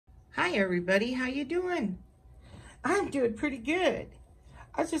Hi everybody, how you doing? I'm doing pretty good.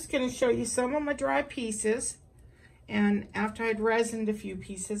 I was just going to show you some of my dry pieces, and after I'd resined a few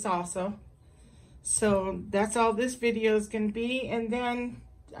pieces also. So that's all this video is going to be, and then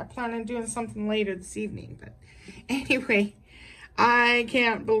I plan on doing something later this evening. But anyway, I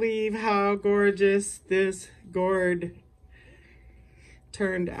can't believe how gorgeous this gourd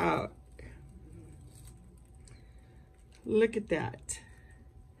turned out. Look at that.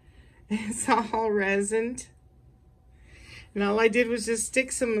 It's all resined. And all I did was just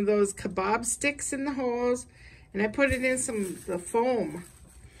stick some of those kebab sticks in the holes, and I put it in some of the foam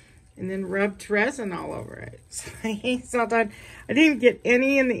and then rubbed resin all over it. So it's all done. I didn't get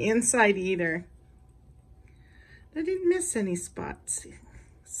any in the inside either. I didn't miss any spots.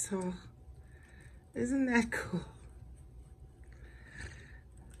 So isn't that cool?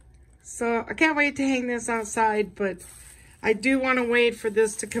 So I can't wait to hang this outside, but I do want to wait for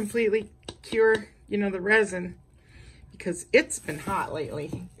this to completely cure, the resin, because it's been hot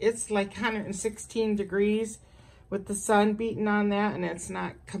lately. It's like 116 degrees with the sun beating on that, and it's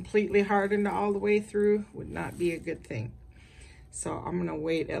not completely hardened all the way through. Would not be a good thing. So I'm going to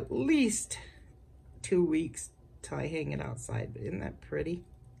wait at least 2 weeks till I hang it outside. But isn't that pretty?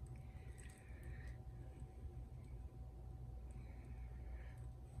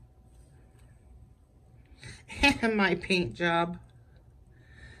 And my paint job.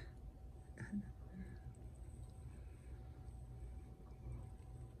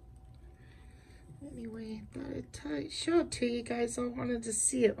 Anyway, I thought I'd show it to you guys. I wanted to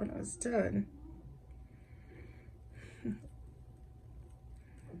see it when I was done.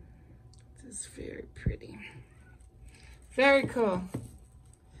 This is very pretty. Very cool.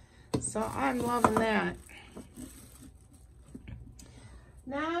 So I'm loving that.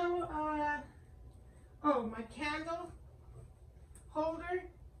 Now, oh, my candle holder.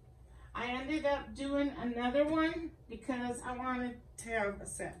 I ended up doing another one because I wanted to have a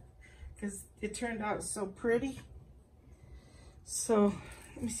set, because it turned out so pretty. So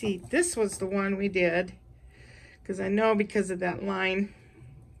let me see, this was the one we did, because I know because of that line,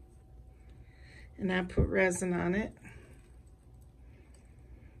 and I put resin on it.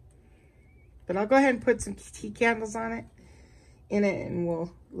 But I'll go ahead and put some tea candles on it, in it, and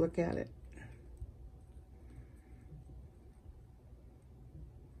we'll look at it.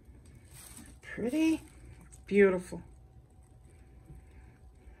 Pretty, it's beautiful.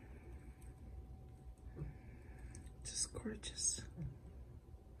 Just gorgeous.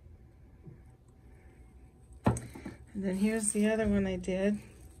 And then here's the other one I did.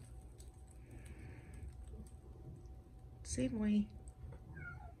 Same way.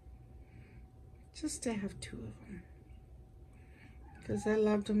 Just to have two of them, because I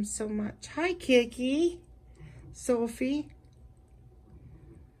loved them so much. Hi, Kiki. Sophie.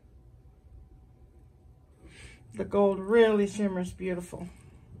 The gold really shimmers beautiful.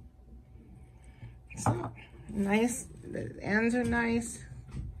 So nice, the ends are nice.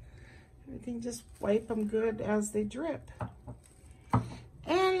 Everything, just wipe them good as they drip.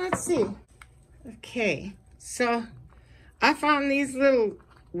 And let's see. Okay, so I found these little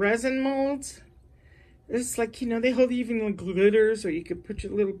resin molds. It's like, they hold even like glitters, or you could put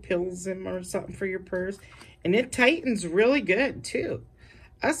your little pills in or something for your purse. And it tightens really good too.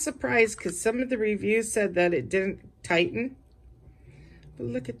 I was surprised because some of the reviews said that it didn't tighten. But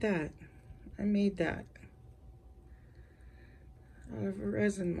look at that. I made that out of a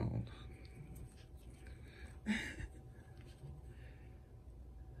resin mold.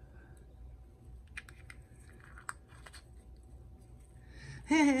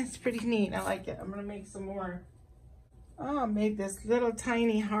 It's pretty neat. I like it. I'm going to make some more. Oh, I made this little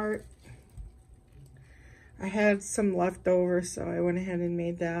tiny heart. I had some left over, so I went ahead and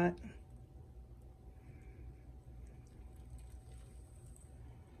made that.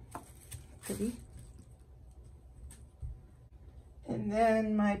 Pretty. And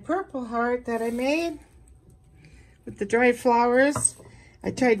then my purple heart that I made with the dried flowers,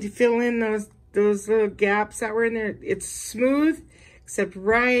 I tried to fill in those little gaps that were in there. It's smooth, except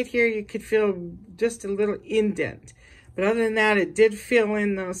right here you could feel just a little indent. But other than that, it did fill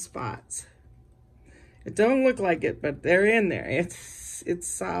in those spots. It don't look like it, but they're in there. It's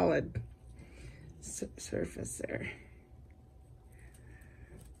solid surface there.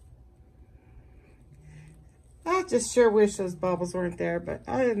 I just sure wish those bubbles weren't there, but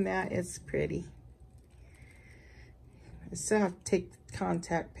other than that, it's pretty. I still have to take the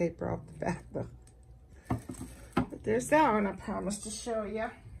contact paper off the back though. But there's that one I promised to show you.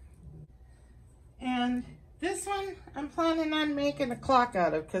 And this one I'm planning on making a clock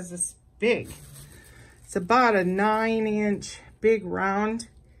out of because it's big. It's about a 9-inch big round,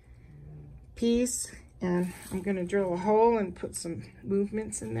 piece, and I'm gonna drill a hole and put some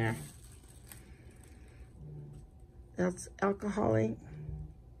movements in there. That's alcohol ink.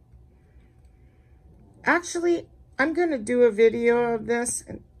 Actually, I'm gonna do a video of this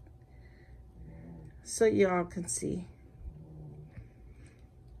and so y'all can see.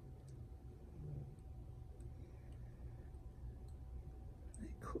 Very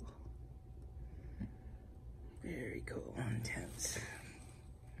cool. Very cool, intense.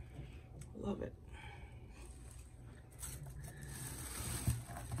 Love it.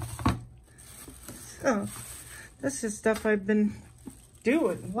 So, this is stuff I've been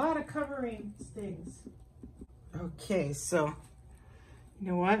doing. A lot of covering things. Okay, so,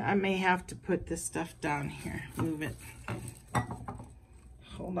 you know what? I may have to put this stuff down here. Move it.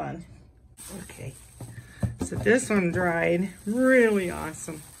 Hold on. Okay. So this one dried. Really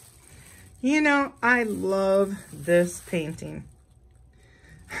awesome. You know, I love this painting.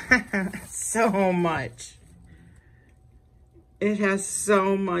 So much. It has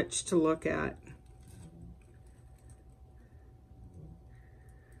so much to look at.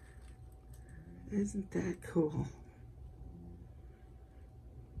 Isn't that cool?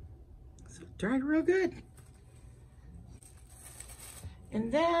 So it dried real good.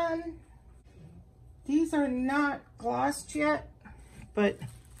 And then these are not glossed yet, but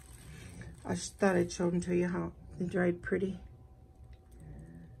I just thought I'd show them to you how they dried pretty.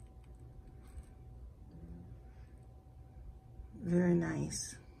 Very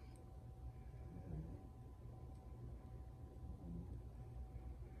nice.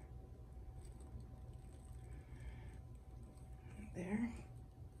 There.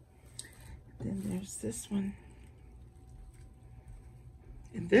 Then there's this one.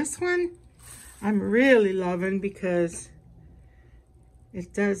 And this one I'm really loving because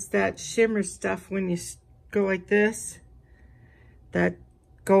it does that shimmer stuff when you go like this. That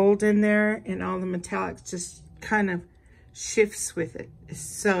gold in there and all the metallics just kind of shifts with it. It's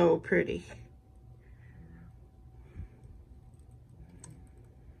so pretty.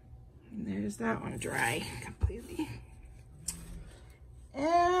 And there's that one dry completely.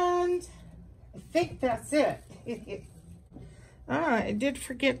 And I think that's it. I did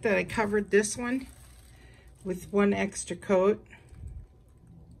forget that I covered this one with one extra coat.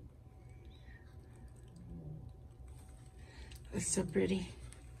 It's so pretty.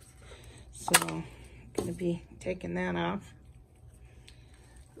 So I'm gonna be taking that off.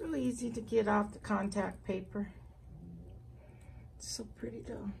 Really easy to get off the contact paper. It's so pretty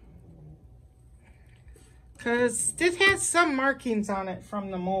though. Because it has some markings on it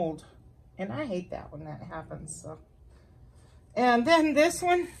from the mold. And I hate that when that happens. So. And then this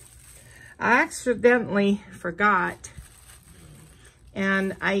one, I accidentally forgot.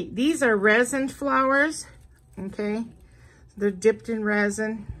 And these are resin flowers. Okay. They're dipped in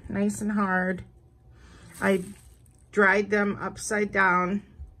resin, nice and hard. I dried them upside down.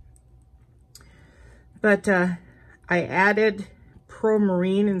 But I added Pro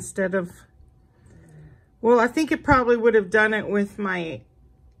Marine instead of, well, I think it probably would have done it with my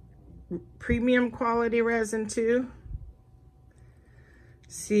premium quality resin too.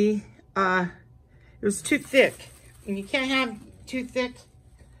 See, it was too thick. And you can't have too thick.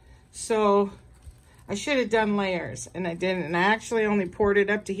 So I should have done layers and I didn't. And I actually only poured it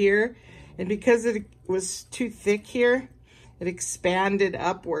up to here. And because it was too thick here, it expanded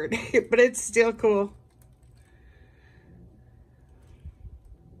upward. But it's still cool.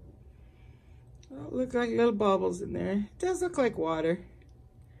 Oh, it looks like little bubbles in there. It does look like water.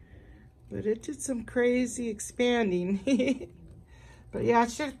 But it did some crazy expanding. But yeah, I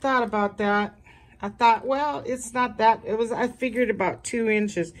should have thought about that. I thought, well, it's not that. It was, I figured about 2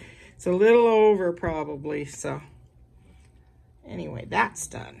 inches. It's a little over probably, so. Anyway, that's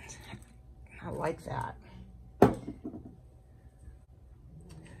done. I like that.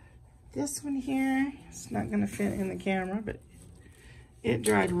 This one here, it's not gonna fit in the camera, but it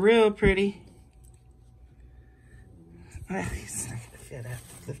dried real pretty. It's not gonna fit. I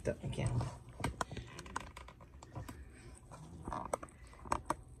have to lift up my camera.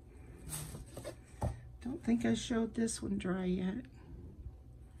 Don't think I showed this one dry yet.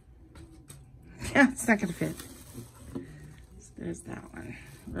 Yeah, it's not gonna fit. So there's that one.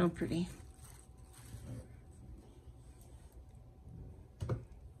 Real pretty.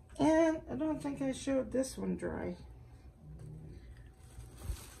 And I don't think I showed this one dry.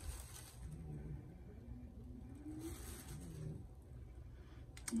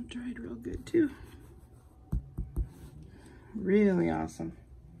 It dried real good too. Really awesome.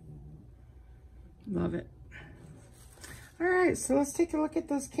 Love it. All right, so let's take a look at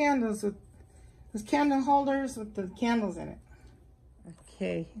those candles with those candle holders with the candles in it.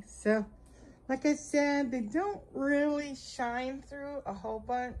 Okay, so Like I said, they don't really shine through a whole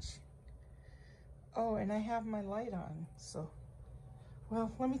bunch. Oh, and I have my light on, so.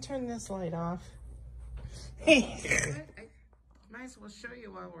 Well, let me turn this light off. Hey, I might as well show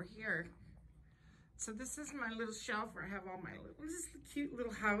you while we're here. So this is my little shelf where I have all my little cute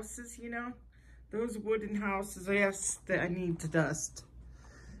little houses, you know. Those wooden houses, yes, that I need to dust.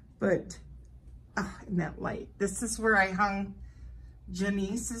 But, in that light. This is where I hung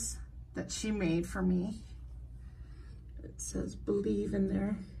Janice's that she made for me. It says believe in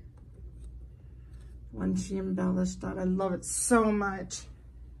there. One she embellished on. I love it so much.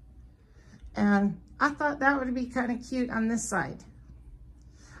 And I thought that would be kind of cute on this side.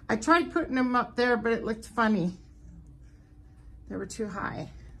 I tried putting them up there, but it looked funny. They were too high.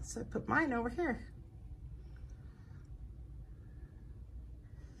 So I put mine over here.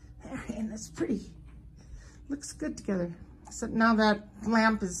 There, and it's pretty. Looks good together. Except now that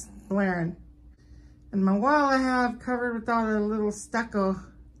lamp is blaring. And my wall I have covered with all the little stucco.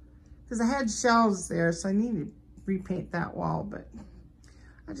 Because I had shelves there, so I need to repaint that wall, but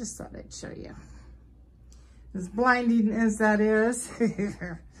I just thought I'd show you. As blinding as that is.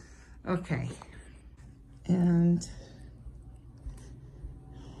 Okay. And,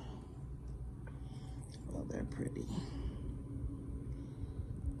 well, they're pretty.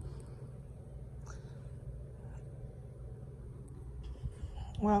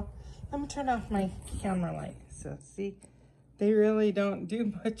 Well, let me turn off my camera light. So, see, they really don't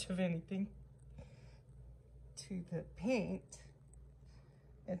do much of anything to the paint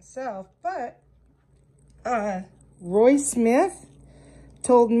itself. But Roy Smith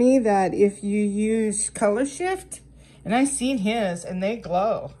told me that if you use color shift, and I've seen his and they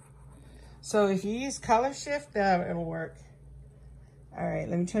glow. So if you use color shift, it'll work. All right,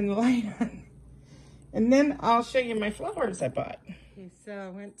 let me turn the light on. And then I'll show you my flowers I bought. Okay, so I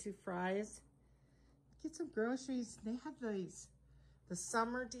went to Fry's. Get some groceries. They have the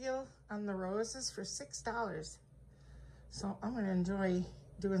summer deal on the roses for $6. So I'm gonna enjoy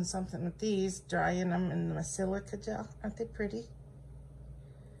doing something with these, drying them in my silica gel. Aren't they pretty?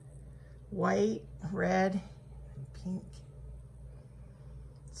 White, red, and pink.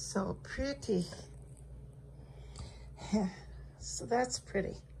 So pretty. So that's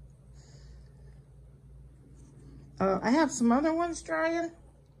pretty. I have some other ones drying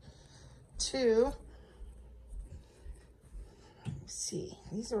too. Let's see,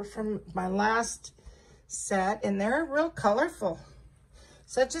 these are from my last set and they're real colorful.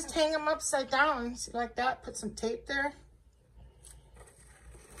 So just hang them upside down, see, like that, put some tape there.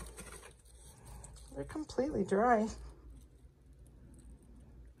 They're completely dry. Of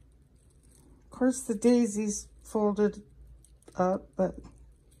course the daisies folded up, but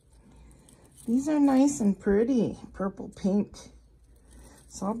these are nice and pretty, purple pink.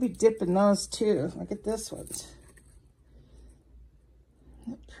 So I'll be dipping those too. Look at this one. Isn't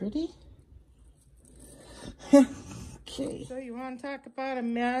that pretty? Okay. So you want to talk about a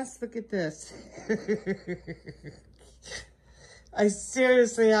mess? Look at this. I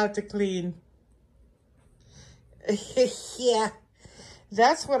seriously have to clean. Yeah.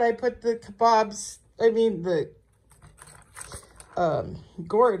 That's what I put the kebabs, the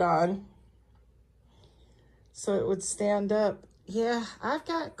gourd on. So it would stand up. Yeah, I've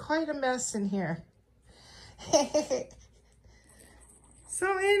got quite a mess in here.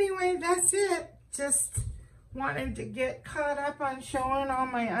 So anyway, that's it. Just wanted to get caught up on showing all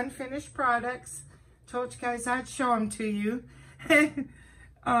my unfinished products. Told you guys I'd show them to you.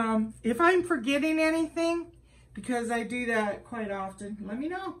 If I'm forgetting anything, because I do that quite often, let me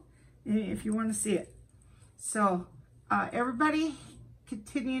know if you want to see it. So everybody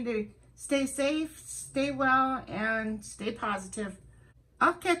continue to stay safe, stay well, and stay positive.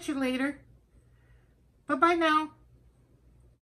 I'll catch you later. Bye-bye now.